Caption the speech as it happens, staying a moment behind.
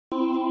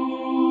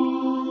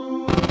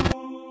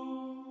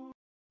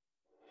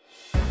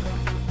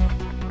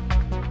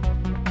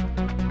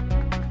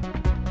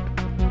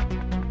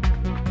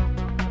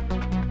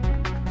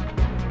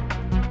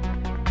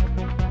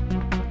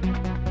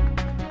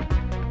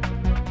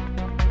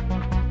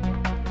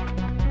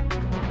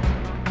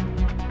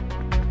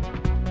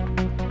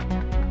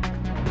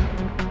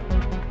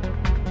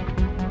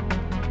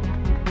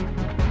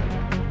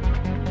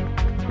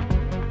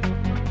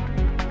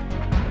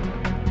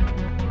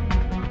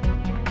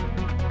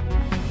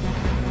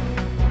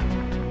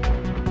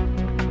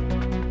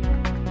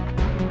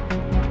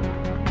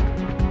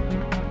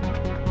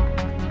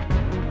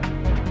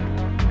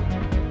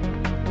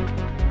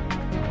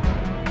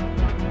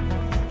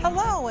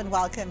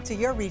Welcome to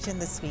Your Region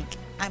This Week.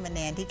 I'm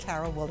Anandi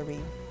Carol Woolery.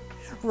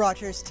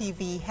 Rogers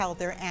TV held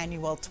their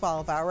annual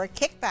 12-hour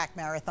Kickback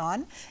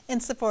Marathon in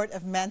support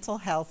of mental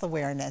health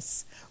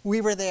awareness. We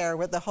were there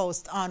with the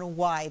host on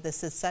why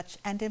this is such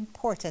an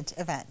important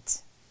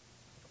event.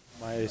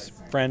 My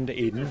friend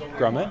Aiden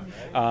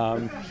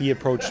Grummett, he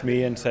approached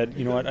me and said,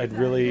 you know what,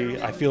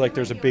 I feel like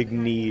there's a big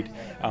need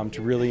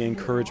to really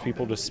encourage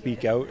people to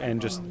speak out and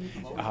just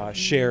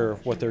share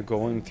what they're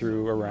going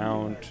through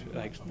around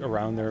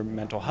their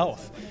mental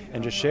health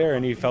and just share.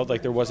 And he felt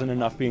like there wasn't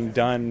enough being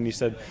done. And he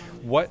said,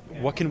 what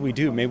can we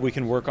do? Maybe we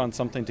can work on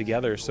something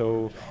together.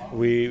 So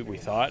we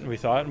thought,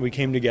 and we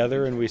came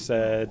together and we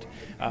said,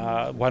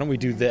 why don't we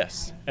do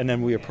this? And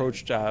then we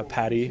approached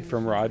Patty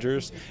from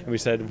Rogers and we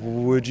said,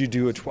 would you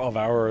do a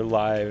 12-hour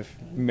live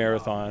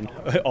marathon,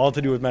 all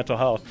to do with mental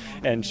health?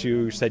 And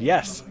she said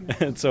yes.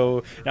 And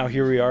so now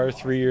here we are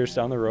 3 years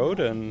down the road,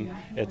 and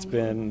it's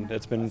been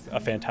a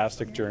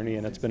fantastic journey,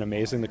 and it's been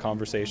amazing the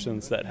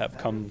conversations that have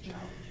come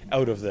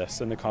out of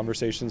this and the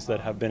conversations that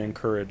have been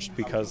encouraged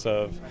because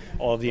of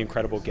all of the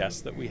incredible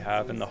guests that we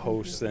have and the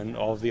hosts and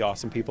all of the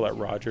awesome people at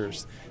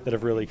Rogers that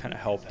have really kind of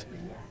helped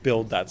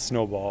build that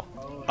snowball.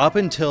 Up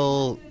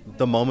until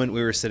the moment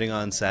we were sitting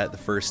on set the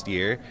first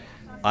year,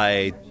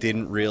 I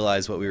didn't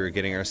realize what we were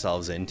getting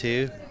ourselves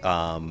into.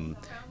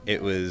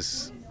 It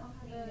was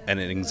an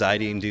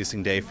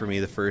anxiety-inducing day for me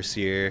the first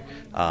year.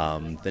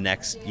 The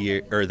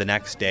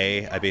next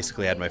day, I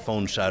basically had my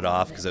phone shut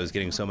off because I was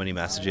getting so many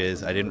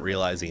messages. I didn't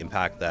realize the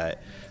impact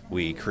that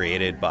we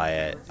created by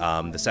it.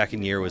 The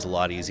second year was a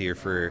lot easier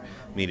for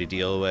me to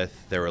deal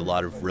with. There were a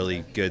lot of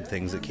really good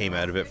things that came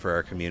out of it for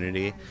our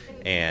community.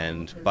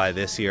 And by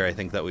this year, I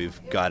think that we've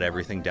got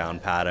everything down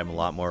pat. I'm a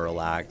lot more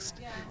relaxed.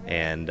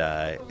 And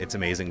it's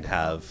amazing to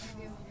have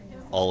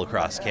all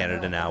across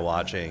Canada now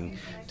watching,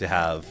 to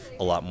have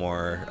a lot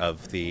more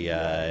of the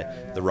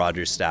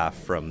Rogers staff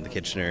from the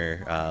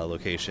Kitchener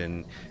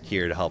location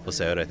here to help us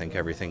out. I think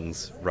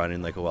everything's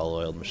running like a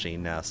well-oiled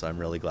machine now, so I'm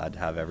really glad to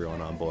have everyone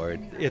on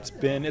board. It's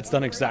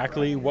done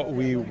exactly what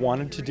we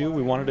wanted to do.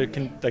 We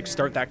wanted to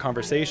start that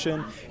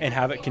conversation and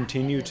have it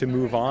continue to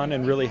move on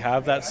and really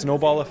have that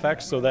snowball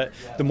effect, so that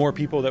the more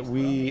people that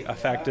we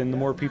affect and the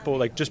more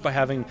people, just by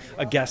having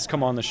a guest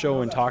come on the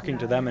show and talking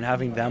to them and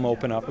having them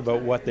open up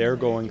about what they're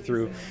going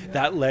through,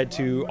 that led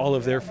to all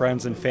of their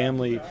friends and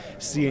family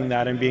seeing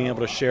that and being able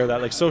to share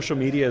that. Social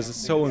media is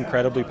so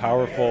incredibly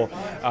powerful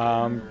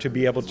to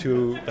be able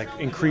to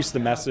increase the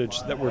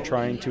message that we're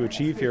trying to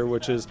achieve here,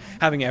 which is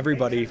having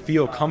everybody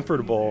feel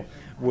comfortable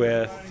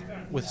with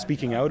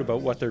speaking out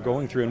about what they're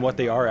going through and what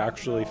they are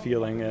actually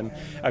feeling. And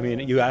I mean,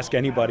 you ask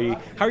anybody,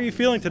 how are you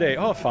feeling today?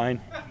 Oh,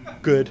 fine,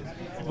 good.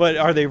 But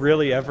are they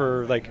really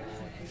ever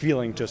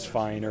feeling just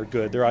fine or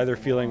good? They're either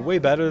feeling way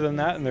better than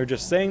that and they're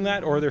just saying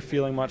that, or they're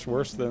feeling much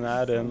worse than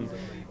that and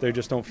they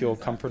just don't feel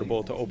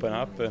comfortable to open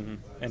up and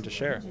to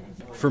share.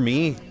 For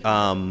me,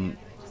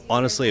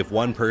 honestly, if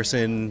one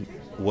person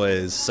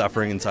was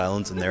suffering in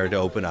silence and there to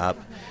open up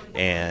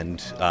and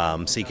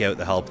seek out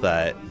the help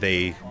that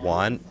they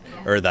want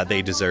or that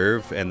they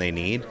deserve and they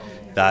need,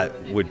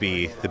 that would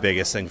be the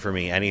biggest thing for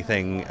me.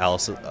 Anything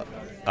else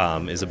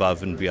is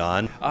above and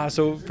beyond.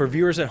 So for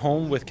viewers at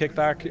home with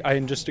Kickback, I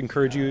just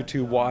encourage you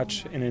to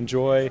watch and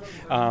enjoy,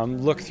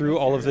 look through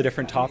all of the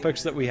different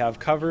topics that we have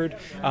covered.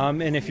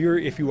 And if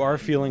you are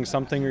feeling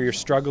something or you're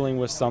struggling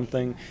with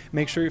something,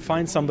 make sure you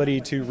find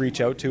somebody to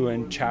reach out to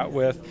and chat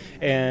with.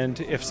 And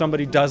if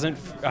somebody doesn't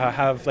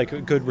have a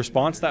good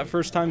response that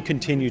first time,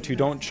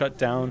 don't shut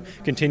down,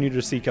 continue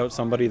to seek out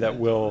somebody that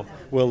will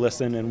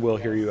listen and will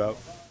hear you out.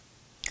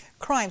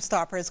 Crime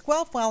Stoppers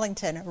Guelph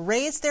Wellington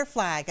raised their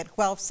flag at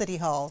Guelph City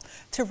Hall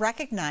to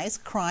recognize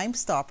Crime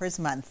Stoppers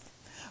Month.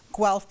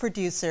 Guelph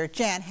producer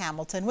Jan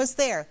Hamilton was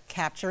there,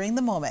 capturing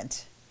the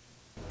moment.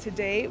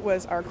 Today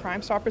was our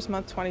Crime Stoppers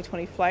Month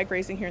 2020 flag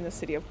raising here in the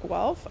city of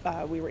Guelph.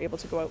 We were able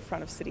to go out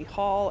front of City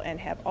Hall and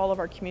have all of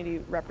our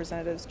community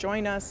representatives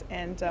join us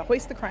and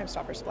hoist the Crime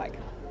Stoppers flag.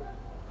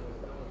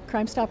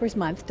 Crime Stoppers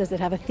Month, does it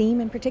have a theme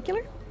in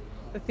particular?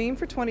 The theme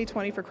for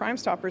 2020 for Crime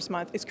Stoppers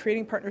Month is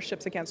creating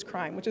partnerships against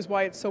crime, which is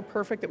why it's so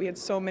perfect that we had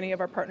so many of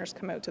our partners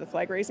come out to the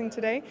flag raising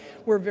today.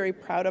 We're very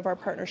proud of our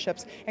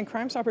partnerships, and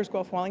Crime Stoppers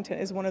Guelph Wellington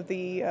is one of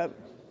the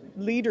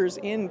leaders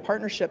in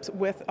partnerships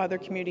with other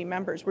community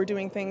members. We're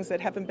doing things that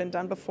haven't been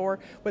done before,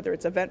 whether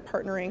it's event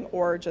partnering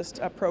or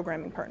just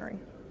programming partnering.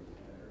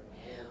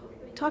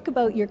 Talk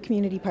about your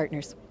community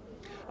partners.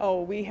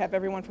 Oh, we have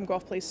everyone from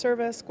Guelph Police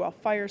Service, Guelph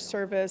Fire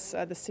Service,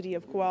 the City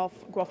of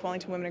Guelph, Guelph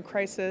Wellington Women in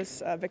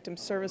Crisis, Victim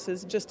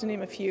Services, just to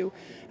name a few,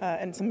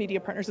 and some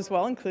media partners as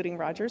well, including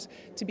Rogers,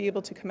 to be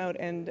able to come out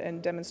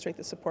and demonstrate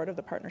the support of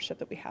the partnership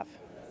that we have.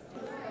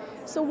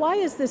 So why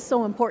is this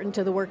so important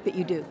to the work that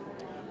you do?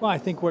 Well, I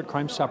think what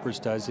Crime Stoppers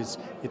does is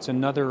it's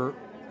another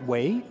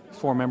way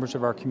for members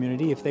of our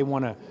community, if they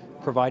want to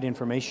provide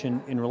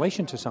information in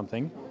relation to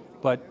something,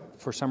 but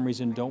for some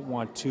reason don't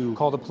want to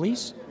call the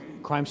police,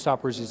 Crime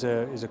Stoppers is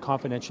a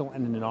confidential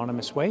and an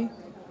anonymous way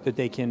that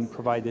they can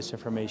provide this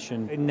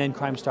information, and then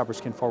Crime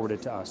Stoppers can forward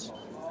it to us.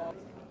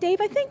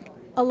 Dave, I think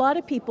a lot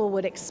of people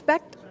would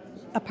expect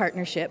a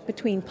partnership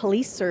between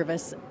police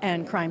service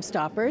and Crime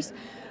Stoppers,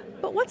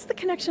 but what's the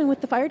connection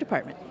with the fire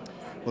department?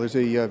 Well, there's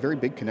a very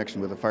big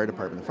connection with the fire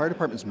department. The fire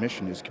department's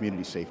mission is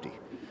community safety.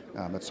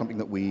 That's something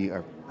that we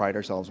pride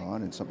ourselves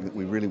on and something that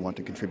we really want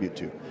to contribute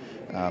to.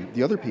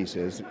 The other piece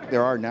is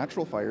there are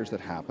natural fires that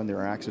happen, there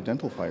are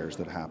accidental fires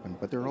that happen,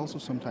 but there are also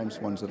sometimes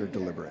ones that are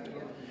deliberate.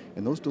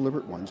 And those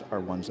deliberate ones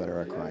are ones that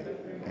are a crime.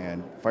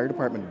 And the fire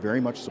department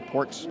very much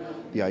supports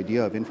the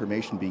idea of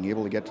information being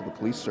able to get to the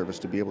police service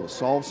to be able to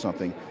solve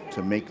something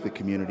to make the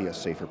community a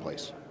safer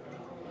place.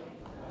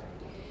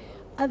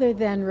 Other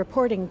than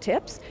reporting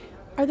tips,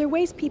 are there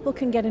ways people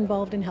can get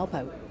involved and help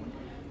out?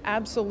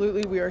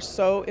 Absolutely. We are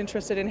so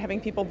interested in having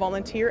people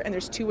volunteer, and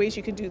there's two ways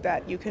you can do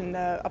that. You can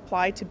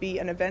apply to be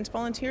an event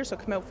volunteer, so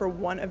come out for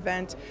one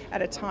event at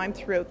a time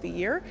throughout the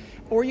year,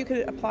 or you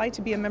could apply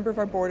to be a member of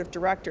our board of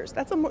directors.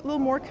 That's a little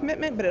more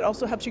commitment, but it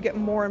also helps you get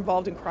more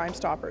involved in Crime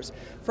Stoppers.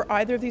 For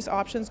either of these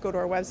options, go to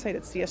our website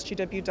at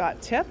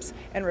csgw.tips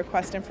and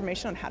request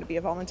information on how to be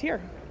a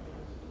volunteer.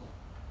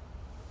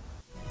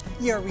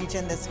 Your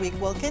region this week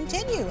will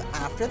continue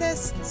after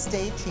this.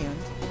 Stay tuned.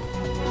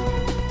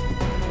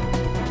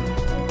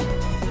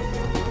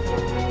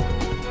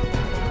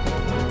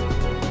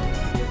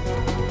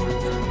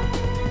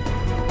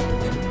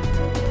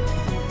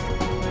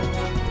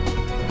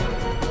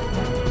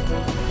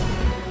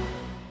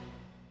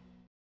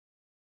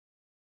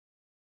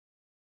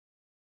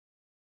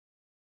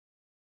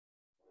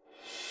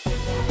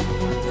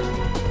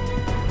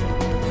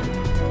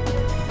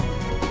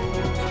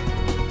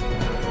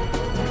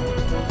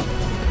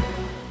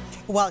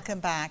 Welcome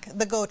back.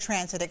 The GO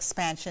Transit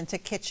expansion to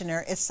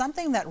Kitchener is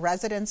something that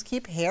residents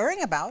keep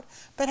hearing about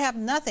but have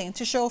nothing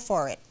to show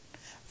for it.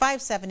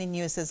 570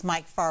 News'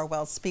 Mike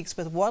Farwell speaks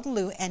with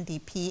Waterloo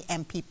NDP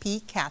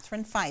MPP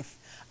Catherine Fife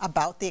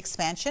about the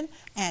expansion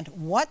and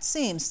what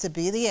seems to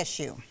be the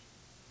issue.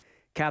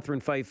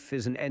 Catherine Fife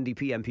is an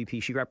NDP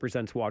MPP. She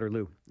represents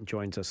Waterloo and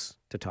joins us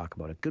to talk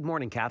about it. Good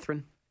morning,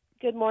 Catherine.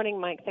 Good morning,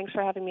 Mike. Thanks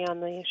for having me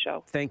on the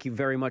show. Thank you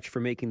very much for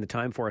making the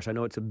time for us. I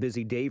know it's a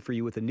busy day for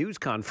you with a news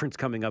conference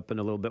coming up in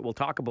a little bit. We'll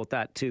talk about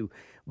that too.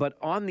 But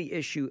on the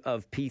issue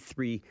of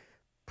P3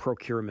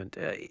 procurement,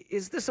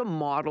 is this a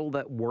model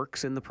that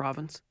works in the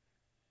province?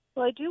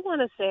 Well, I do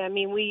want to say, I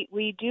mean,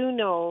 we do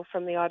know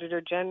from the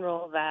Auditor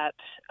General that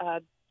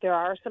there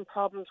are some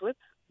problems with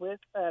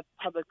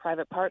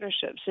public-private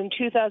partnerships. In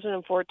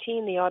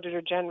 2014, the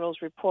Auditor General's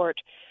report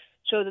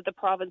showed that the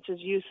province's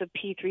use of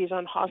P3s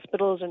on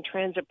hospitals and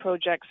transit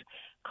projects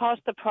cost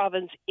the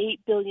province $8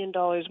 billion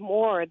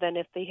more than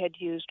if they had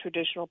used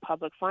traditional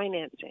public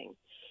financing.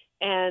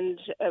 And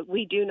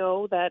we do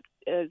know that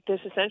this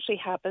essentially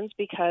happens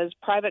because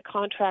private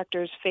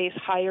contractors face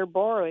higher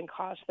borrowing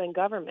costs than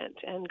government,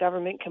 and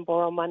government can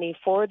borrow money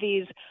for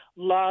these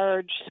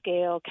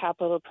large-scale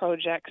capital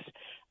projects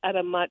at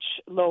a much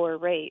lower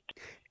rate.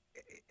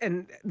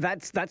 And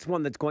that's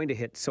one that's going to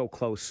hit so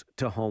close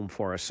to home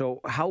for us. So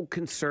how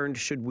concerned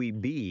should we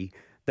be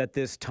that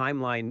this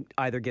timeline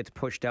either gets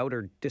pushed out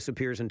or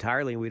disappears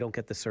entirely and we don't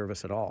get the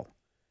service at all?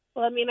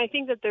 Well, I mean, I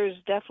think that there's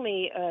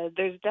definitely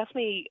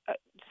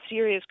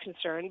serious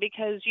concern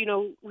because, you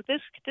know,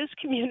 this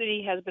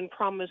community has been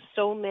promised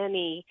so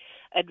many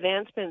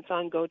advancements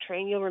on GO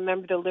Train. You'll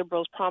remember the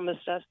Liberals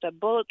promised us a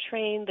bullet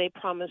train. They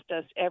promised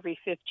us every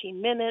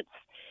 15 minutes.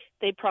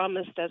 They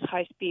promised us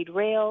high-speed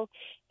rail,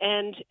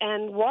 and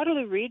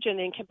Waterloo Region,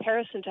 in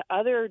comparison to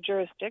other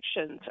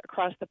jurisdictions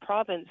across the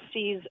province,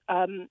 sees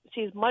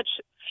much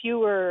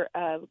fewer,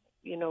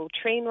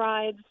 train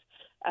rides,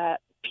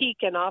 peak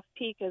and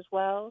off-peak as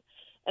well.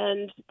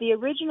 And the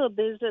original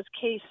business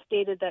case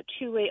stated that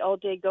two-way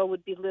all-day GO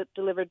would be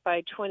delivered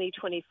by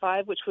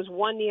 2025, which was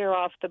 1 year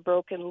off the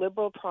broken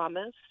Liberal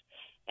promise.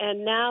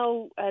 And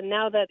now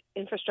that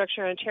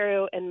Infrastructure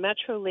Ontario and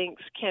Metrolinx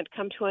can't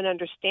come to an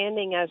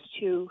understanding as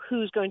to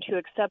who's going to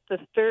accept the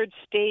third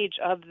stage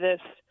of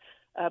this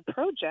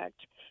project,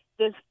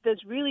 this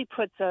really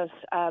puts us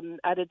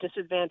at a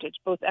disadvantage,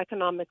 both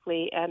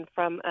economically and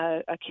from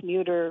a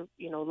commuter,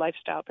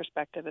 lifestyle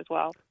perspective as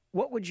well.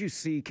 What would you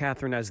see,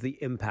 Catherine, as the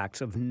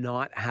impacts of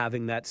not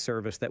having that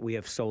service that we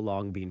have so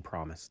long been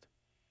promised?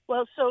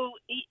 Well, so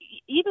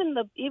even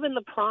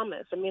the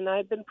promise. I mean,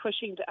 I've been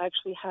pushing to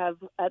actually have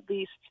at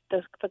least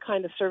the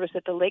kind of service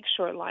that the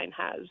Lakeshore Line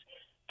has.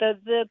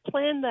 The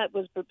plan that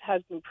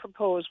has been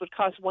proposed would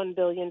cost $1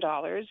 billion.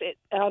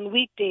 On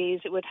weekdays,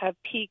 it would have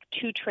peak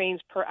 2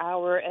 trains per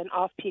hour and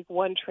off-peak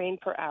 1 train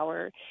per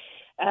hour.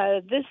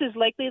 This is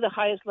likely the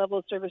highest level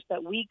of service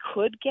that we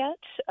could get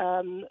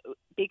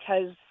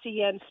because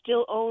CN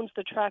still owns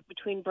the track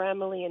between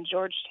Bramalea and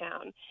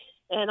Georgetown.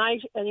 And I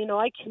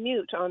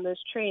commute on this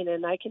train,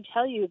 and I can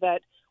tell you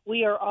that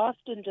we are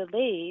often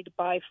delayed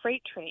by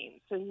freight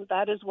trains, and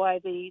that is why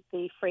the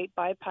freight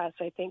bypass,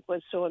 I think,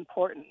 was so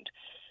important.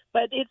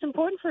 But it's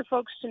important for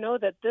folks to know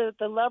that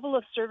the level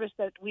of service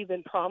that we've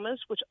been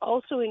promised, which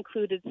also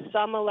included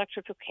some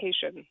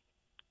electrification,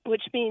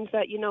 which means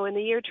that, in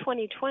the year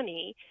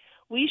 2020,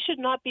 we should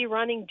not be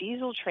running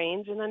diesel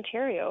trains in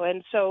Ontario.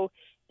 And so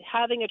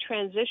having a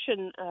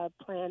transition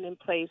plan in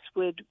place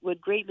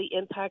would greatly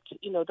impact,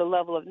 the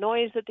level of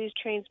noise that these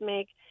trains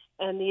make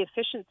and the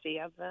efficiency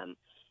of them.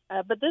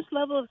 But this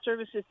level of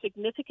service is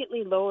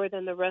significantly lower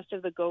than the rest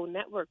of the GO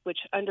network, which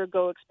under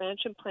GO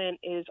expansion plan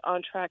is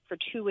on track for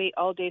two-way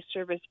all-day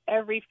service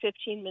every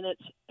 15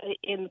 minutes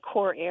in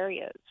core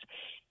areas.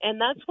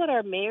 And that's what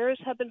our mayors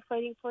have been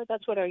fighting for.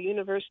 That's what our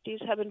universities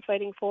have been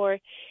fighting for.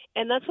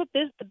 And that's what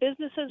the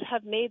businesses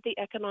have made the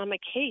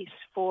economic case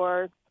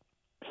for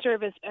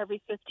service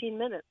every 15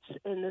 minutes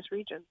in this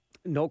region.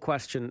 No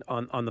question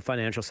on the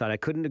financial side. I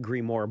couldn't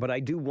agree more. But I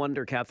do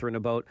wonder, Catherine,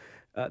 about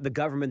the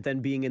government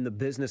then being in the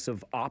business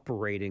of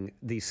operating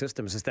these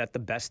systems. Is that the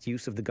best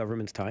use of the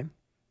government's time?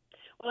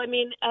 Well, I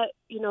mean,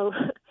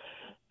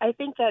 I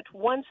think that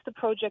once the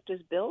project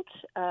is built,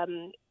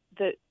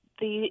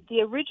 the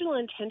original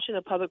intention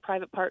of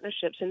public-private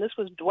partnerships, and this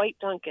was Dwight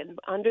Duncan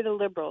under the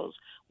Liberals,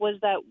 was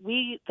that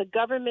the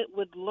government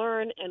would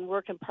learn and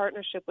work in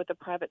partnership with the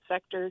private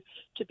sector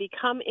to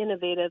become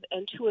innovative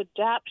and to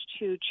adapt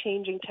to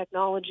changing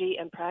technology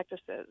and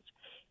practices.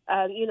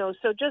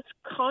 So just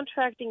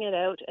contracting it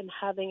out and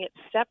having it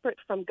separate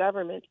from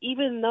government,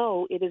 even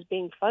though it is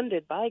being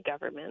funded by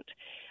government,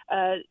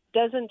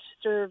 doesn't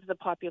serve the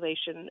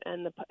population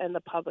and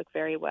the public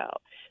very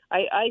well.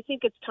 I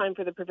think it's time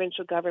for the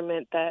provincial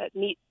government that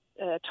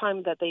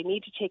they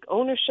need to take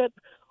ownership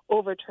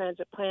over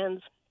transit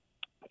plans,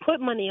 put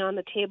money on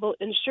the table,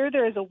 ensure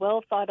there is a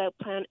well thought out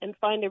plan, and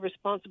find a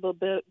responsible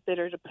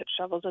bidder to put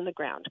shovels in the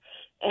ground.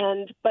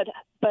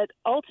 But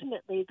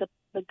ultimately,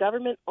 the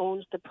government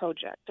owns the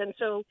project, and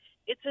so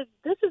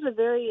this is a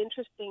very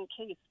interesting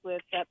case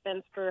that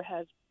Ben Spur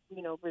has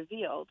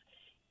revealed.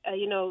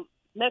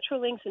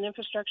 Metrolinx and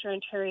Infrastructure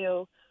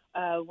Ontario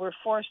were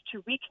forced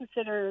to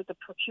reconsider the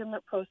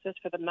procurement process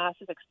for the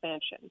massive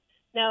expansion.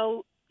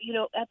 Now,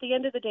 at the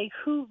end of the day,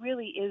 who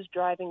really is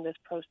driving this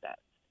process?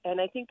 And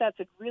I think that's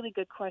a really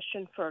good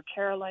question for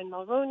Caroline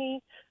Mulroney,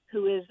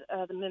 who is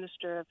the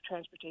Minister of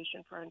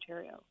Transportation for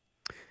Ontario.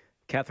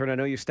 Catherine, I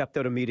know you stepped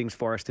out of meetings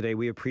for us today.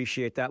 We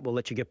appreciate that. We'll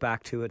let you get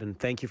back to it. And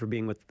thank you for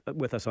being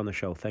with us on the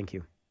show. Thank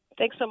you.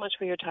 Thanks so much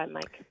for your time,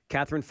 Mike.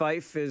 Catherine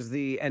Fife is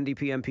the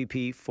NDP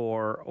MPP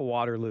for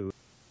Waterloo.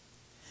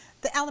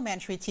 The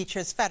Elementary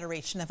Teachers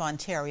Federation of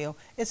Ontario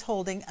is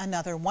holding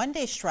another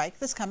one-day strike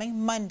this coming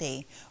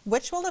Monday,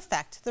 which will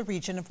affect the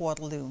region of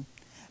Waterloo.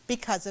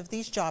 Because of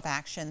these job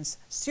actions,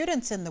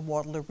 students in the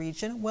Waterloo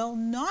region will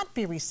not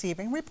be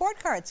receiving report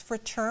cards for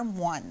Term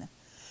 1.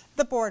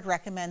 The board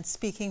recommends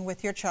speaking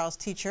with your child's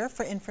teacher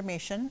for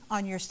information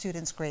on your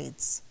students'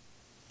 grades.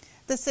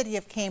 The City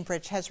of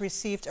Cambridge has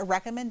received a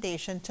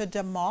recommendation to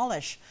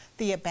demolish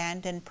the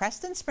abandoned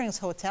Preston Springs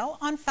Hotel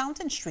on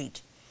Fountain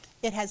Street.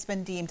 It has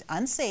been deemed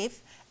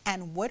unsafe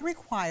and would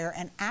require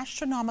an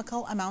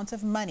astronomical amount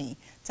of money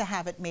to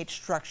have it made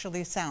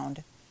structurally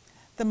sound.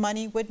 The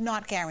money would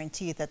not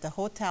guarantee that the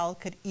hotel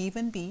could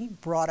even be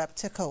brought up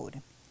to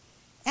code.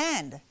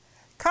 And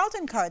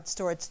Carlton card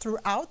stores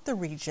throughout the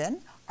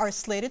region are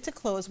slated to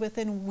close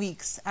within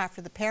weeks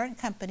after the parent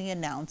company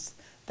announced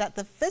that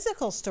the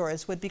physical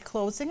stores would be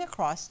closing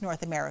across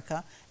North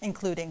America,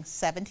 including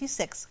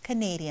 76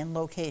 Canadian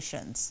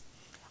locations.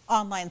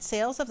 Online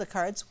sales of the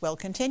cards will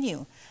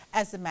continue,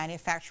 as the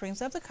manufacturing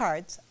of the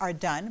cards are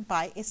done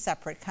by a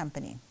separate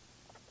company.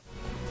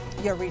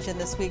 Your region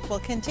this week will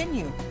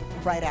continue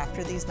right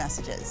after these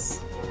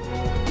messages.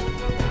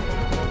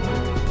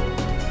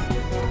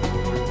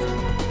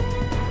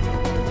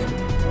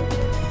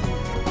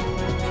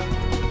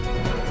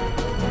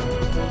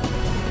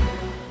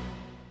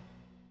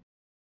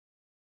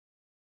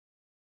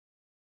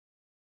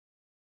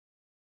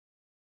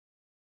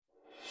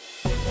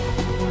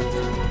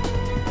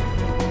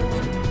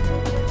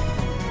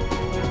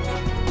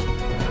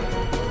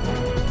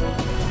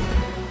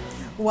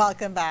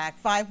 Welcome back.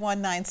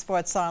 519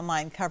 Sports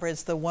Online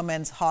covers the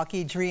Women's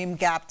Hockey Dream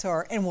Gap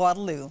Tour in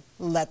Waterloo.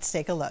 Let's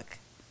take a look.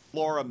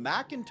 Laura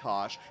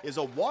McIntosh is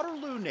a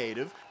Waterloo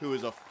native who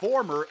is a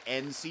former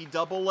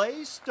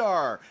NCAA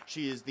star.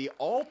 She is the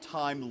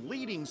all-time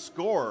leading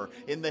scorer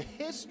in the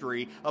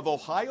history of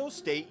Ohio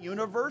State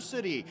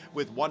University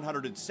with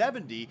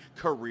 170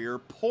 career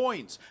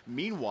points.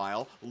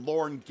 Meanwhile,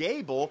 Lauren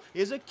Gable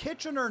is a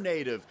Kitchener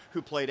native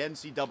who played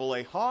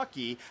NCAA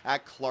hockey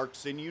at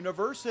Clarkson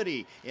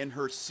University. In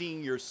her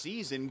senior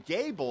season,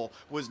 Gable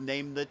was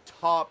named the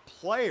top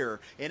player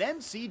in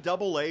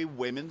NCAA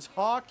women's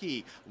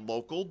hockey.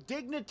 Local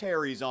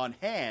dignitaries on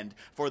hand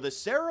for the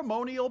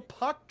ceremonial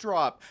puck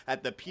drop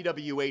at the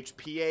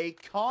PWHPA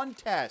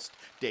contest.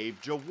 Dave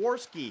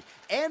Jaworski,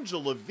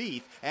 Angela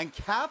Veith, and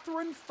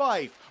Catherine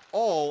Fife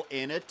all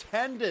in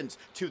attendance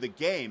to the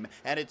game,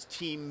 and it's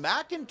Team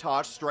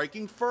McIntosh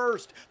striking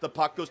first. The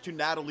puck goes to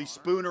Natalie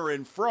Spooner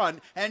in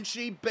front, and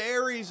she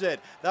buries it.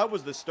 That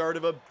was the start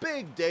of a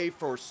big day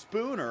for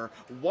Spooner.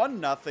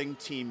 1-0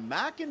 Team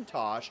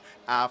McIntosh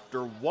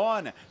after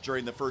 1.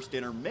 During the first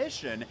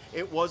intermission,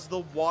 it was the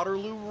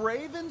Waterloo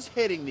Ravens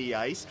hitting the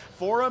ice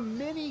for a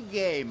mini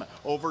game.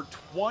 Over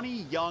 20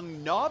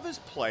 young novice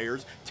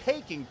players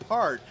taking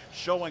part,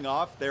 showing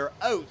off their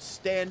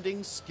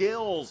outstanding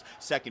skills.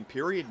 Second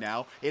period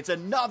now, it's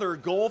another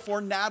goal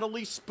for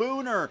Natalie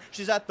Spooner.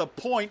 She's at the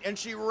point and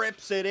she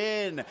rips it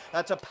in.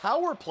 That's a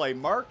power play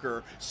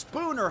marker.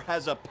 Spooner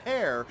has a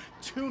pair.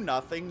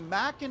 2-0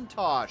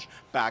 McIntosh.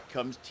 Back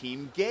comes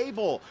Team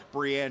Gable.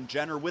 Brianne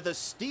Jenner with a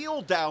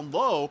steal down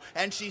low,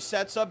 and she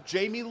sets up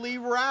Jamie Lee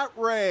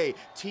Rattray.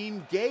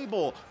 Team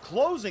Gable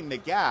closing the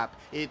gap.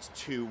 It's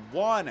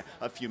 2-1.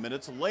 A few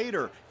minutes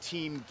later,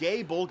 Team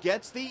Gable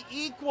gets the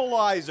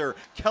equalizer.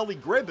 Kelly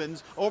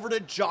Gribbons over to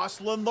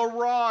Jocelyn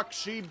LaRock.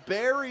 She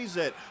buries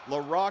it.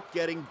 LaRock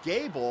getting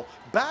Gable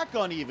back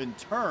on even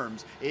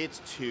terms.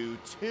 It's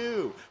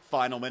 2-2.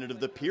 Final minute of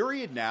the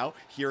period now.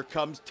 Here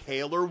comes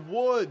Taylor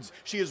Woods.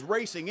 She is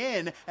racing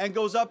in and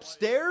goes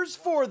upstairs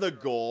for the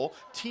goal.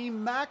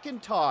 Team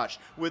McIntosh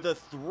with a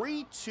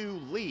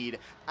 3-2 lead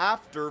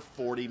after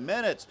 40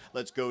 minutes.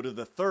 Let's go to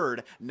the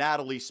third.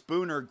 Natalie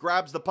Spooner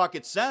grabs the puck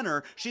at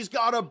center. She's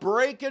got a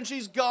break and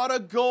she's got a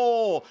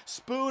goal.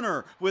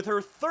 Spooner with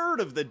her third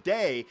of the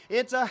day.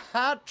 It's a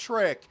hat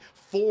trick.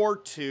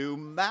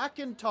 4-2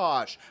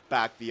 McIntosh.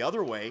 Back the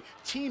other way,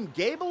 Team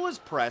Gable is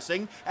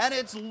pressing, and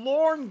it's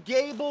Lorne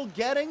Gable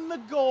getting the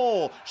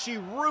goal. She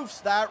roofs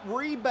that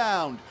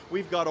rebound.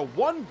 We've got a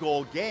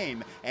 1-goal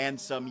game,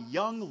 and some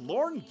young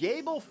Lorne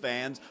Gable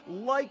fans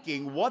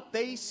liking what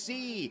they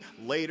see.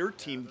 Later,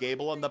 Team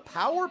Gable on the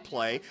power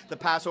play, the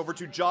pass over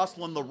to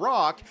Jocelyn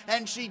LaRock,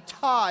 and she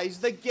ties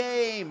the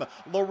game.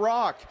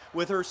 LaRock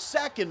with her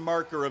second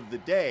marker of the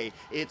day.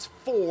 It's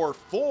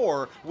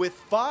 4-4 with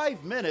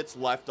 5 minutes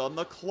left on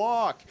the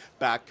clock.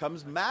 Back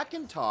comes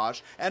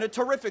McIntosh, and a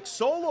terrific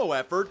solo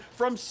effort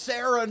from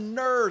Sarah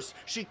Nurse.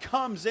 She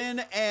comes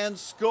in and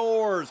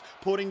scores,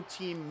 putting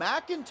Team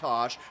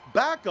McIntosh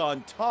back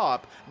on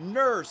top.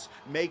 Nurse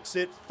makes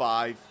it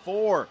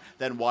 5-4.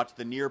 Then watch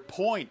the near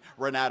point.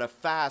 Renata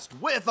Fast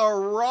with a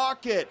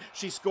rocket.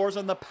 She scores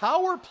on the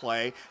power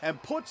play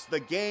and puts the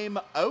game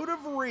out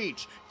of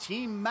reach.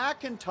 Team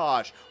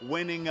McIntosh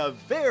winning a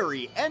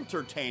very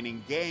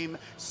entertaining game,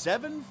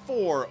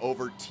 7-4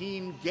 over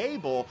Team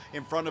Gable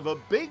in front of a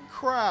big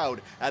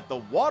crowd at the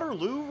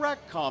Waterloo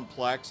Rec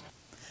Complex.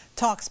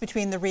 Talks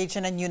between the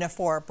region and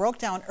UNIFOR broke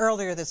down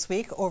earlier this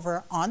week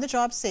over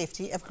on-the-job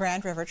safety of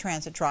Grand River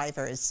Transit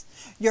drivers.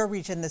 Your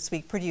Region This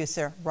Week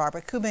producer,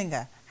 Robert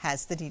Kubinga,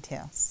 has the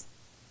details.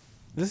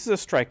 This is a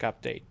strike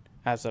update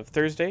as of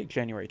Thursday,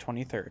 January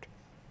 23rd.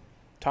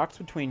 Talks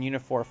between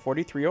UNIFOR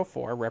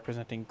 4304,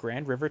 representing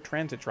Grand River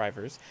Transit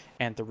drivers,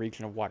 and the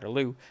region of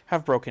Waterloo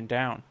have broken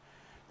down.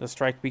 The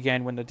strike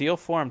began when the deal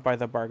formed by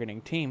the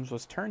bargaining teams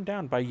was turned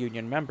down by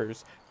union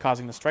members,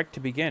 causing the strike to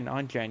begin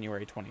on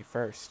January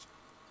 21st.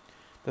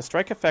 The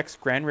strike affects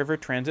Grand River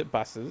Transit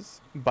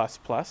buses, Bus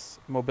Plus,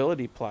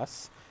 Mobility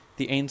Plus,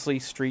 the Ainsley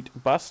Street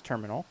Bus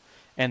Terminal,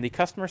 and the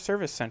Customer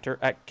Service Center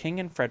at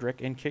King and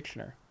Frederick in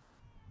Kitchener.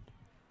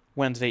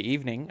 Wednesday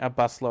evening, a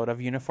busload of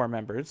UNIFOR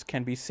members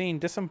can be seen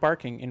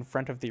disembarking in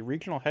front of the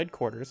regional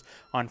headquarters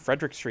on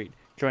Frederick Street,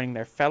 joining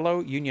their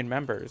fellow union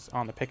members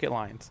on the picket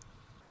lines.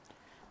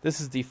 This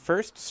is the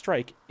first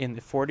strike in the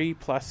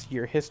 40-plus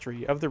year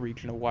history of the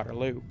region of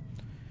Waterloo.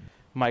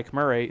 Mike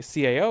Murray,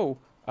 CAO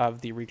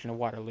of the region of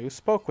Waterloo,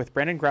 spoke with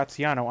Brandon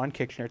Graziano on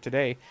Kitchener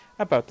Today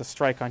about the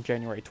strike on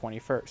January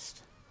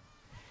 21st.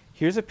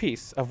 Here's a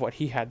piece of what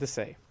he had to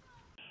say.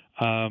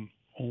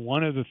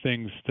 One of the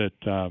things that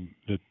the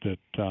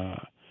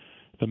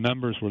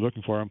members were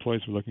looking for, our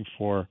employees were looking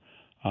for,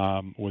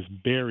 was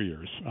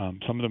barriers.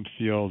 Some of them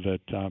feel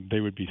that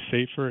they would be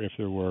safer if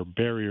there were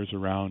barriers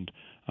around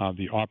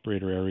the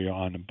operator area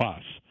on a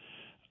bus.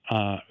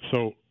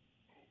 So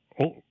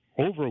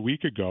over a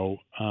week ago,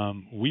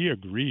 we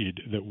agreed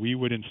that we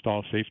would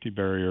install safety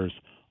barriers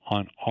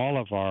on all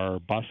of our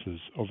buses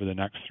over the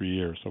next 3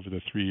 years, over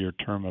the 3-year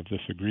term of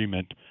this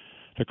agreement.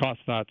 The cost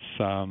that's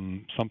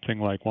something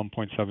like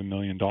 $1.7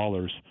 million,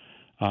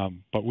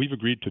 but we've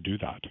agreed to do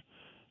that.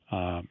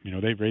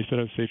 They've raised it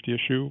as a safety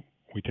issue.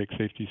 We take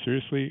safety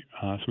seriously,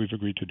 so we've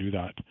agreed to do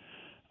that.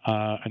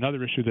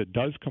 Another issue that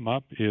does come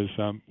up is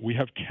we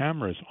have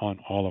cameras on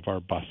all of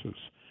our buses,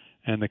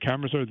 and the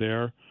cameras are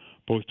there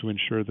both to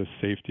ensure the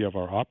safety of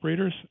our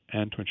operators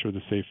and to ensure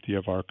the safety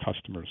of our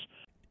customers.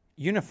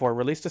 UNIFOR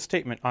released a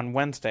statement on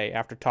Wednesday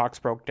after talks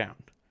broke down.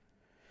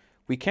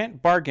 We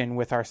can't bargain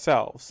with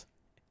ourselves.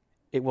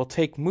 It will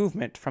take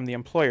movement from the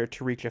employer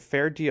to reach a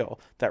fair deal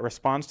that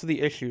responds to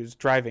the issues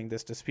driving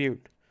this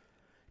dispute.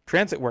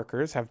 Transit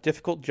workers have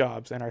difficult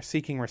jobs and are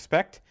seeking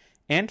respect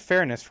and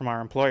fairness from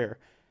our employer,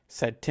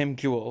 said Tim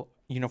Jewell,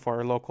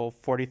 UNIFOR Local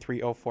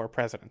 4304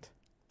 President.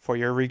 For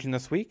Your Region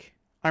This Week,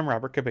 I'm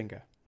Robert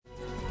Kabinga.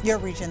 Your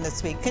Region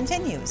This Week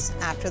continues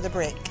after the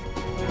break.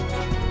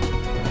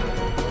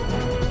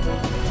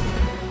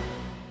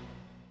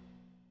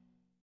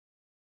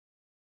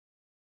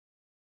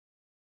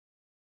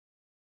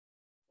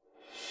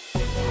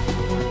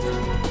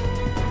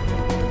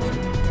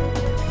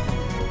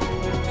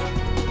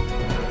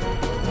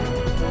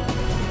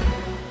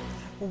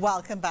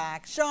 Welcome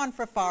back. Sean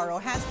for Farwell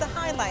has the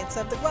highlights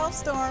of the Guelph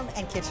Storm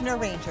and Kitchener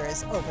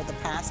Rangers over the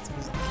past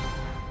week.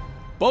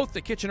 Both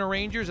the Kitchener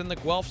Rangers and the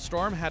Guelph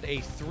Storm had a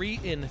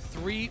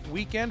 3-in-3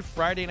 weekend.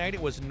 Friday night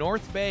it was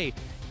North Bay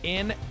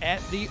in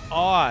at the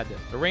odd.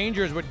 The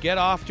Rangers would get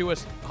off to a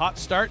hot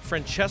start.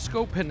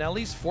 Francesco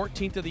Pinelli's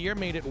 14th of the year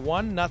made it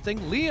 1-0.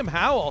 Liam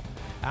Howell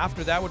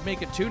after that would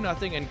make it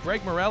 2-0, and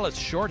Greg Morellis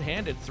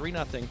shorthanded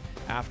 3-0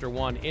 after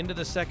one. Into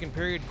the second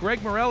period, Greg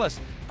Morellis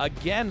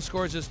again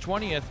scores his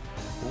 20th.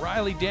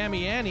 Riley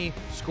Damiani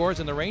scores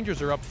and the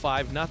Rangers are up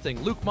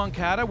 5-0. Luke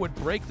Moncada would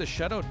break the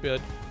shutout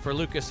bid for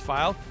Lucas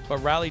File, but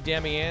Riley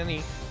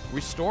Damiani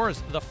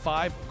restores the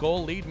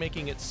 5-goal lead,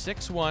 making it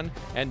 6-1,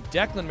 and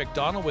Declan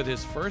McDonald with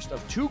his first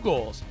of 2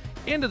 goals.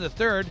 Into the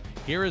third,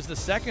 here is the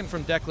second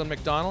from Declan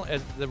McDonald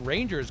as the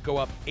Rangers go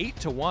up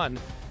 8-1.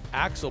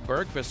 Axel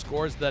Bergqvist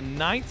scores the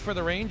 9th for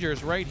the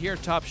Rangers right here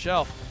top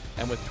shelf,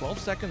 and with 12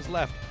 seconds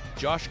left,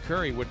 Josh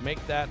Curry would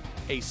make that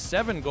a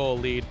 7-goal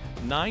lead.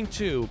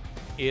 9-2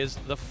 is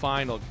the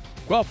final.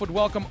 Guelph would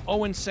welcome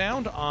Owen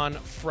Sound on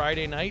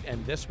Friday night,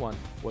 and this one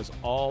was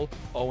all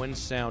Owen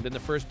Sound. In the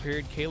first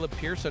period, Caleb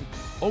Pearson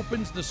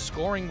opens the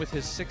scoring with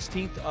his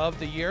 16th of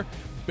the year.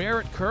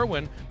 Barrett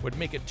Kerwin would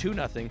make it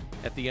 2-0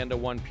 at the end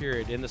of one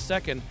period. In the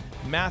second,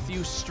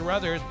 Matthew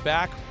Struthers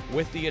back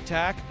with the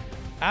attack.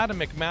 Adam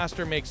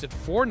McMaster makes it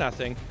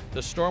 4-0.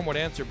 The Storm would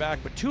answer back,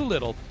 but too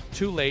little,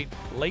 too late.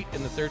 Late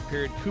in the third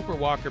period, Cooper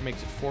Walker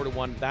makes it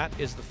 4-1. That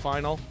is the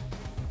final.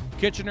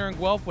 Kitchener and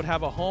Guelph would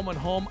have a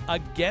home-and-home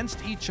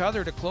against each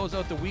other to close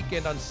out the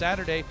weekend on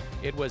Saturday.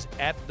 It was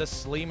at the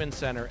Sleeman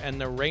Center, and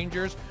the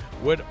Rangers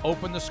would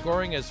open the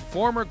scoring as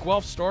former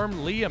Guelph Storm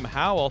Liam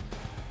Howell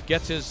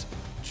gets his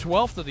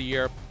 12th of the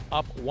year,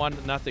 up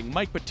 1-0.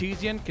 Mike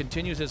Batizian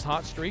continues his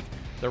hot streak.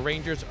 The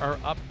Rangers are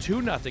up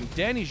 2-0.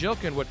 Danny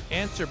Zilkin would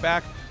answer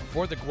back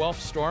for the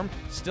Guelph Storm.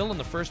 Still in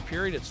the first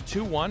period, it's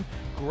 2-1.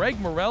 Greg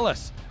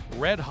Morellis,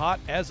 red hot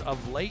as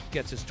of late,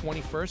 gets his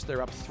 21st.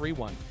 They're up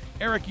 3-1.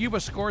 Eric Yuba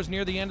scores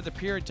near the end of the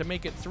period to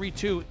make it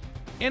 3-2.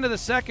 Into the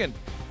second,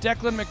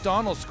 Declan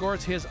McDonald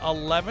scores his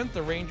 11th.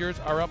 The Rangers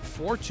are up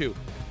 4-2.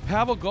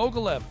 Pavel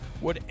Gogolev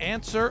would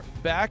answer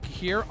back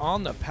here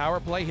on the power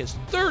play, his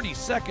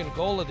 32nd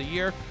goal of the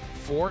year,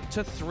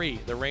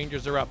 4-3. The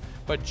Rangers are up.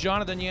 But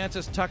Jonathan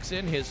Yantis tucks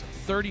in his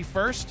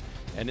 31st.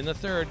 And in the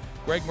third,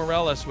 Greg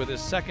Morellis with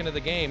his 2nd of the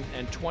game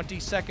and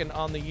 22nd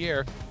on the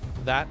year.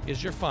 That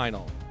is your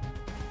final.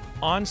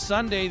 On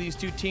Sunday, these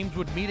two teams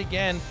would meet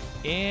again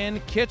in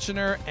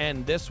Kitchener,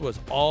 and this was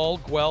all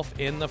Guelph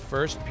in the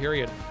first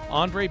period.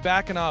 Andrei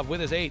Bakanov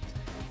with his 8th,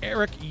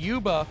 Eric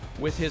Yuba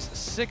with his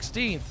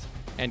 16th,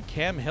 and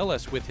Cam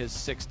Hillis with his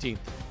 16th.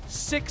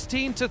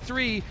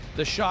 16-3,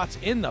 the shots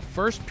in the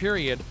first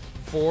period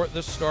for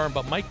the Storm,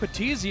 but Mike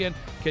Batizian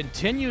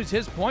continues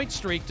his point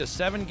streak to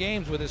 7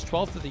 games with his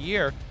 12th of the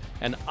year,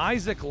 and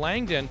Isaac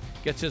Langdon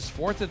gets his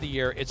 4th of the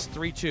year. It's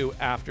 3-2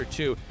 after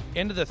 2.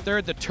 Into the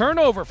third, the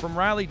turnover from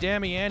Riley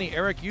Damiani.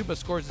 Eric Yuba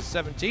scores his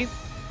 17th,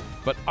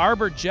 but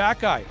Arbor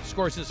Jacki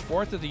scores his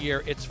 4th of the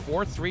year. It's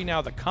 4-3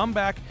 now. The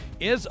comeback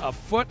is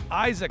afoot.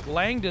 Isaac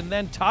Langdon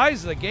then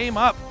ties the game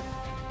up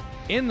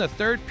in the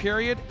third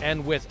period,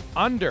 and with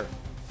under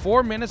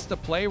 4 minutes to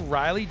play,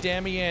 Riley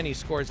Damiani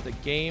scores the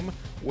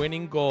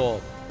game-winning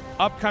goal.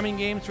 Upcoming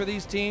games for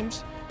these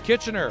teams,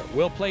 Kitchener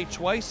will play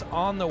twice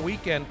on the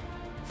weekend.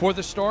 For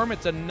the Storm,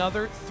 it's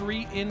another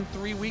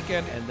 3-in-3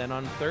 weekend, and then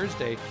on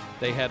Thursday,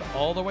 they head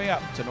all the way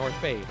up to North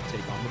Bay to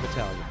take on the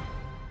Battalion.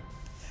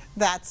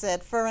 That's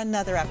it for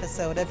another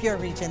episode of Your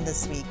Region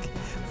This Week.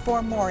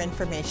 For more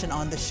information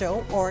on the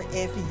show, or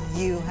if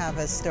you have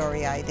a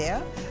story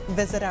idea,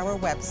 visit our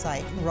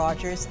website,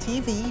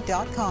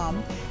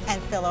 rogerstv.com,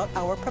 and fill out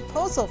our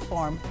proposal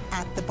form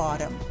at the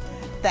bottom.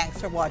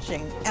 Thanks for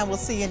watching, and we'll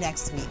see you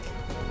next week.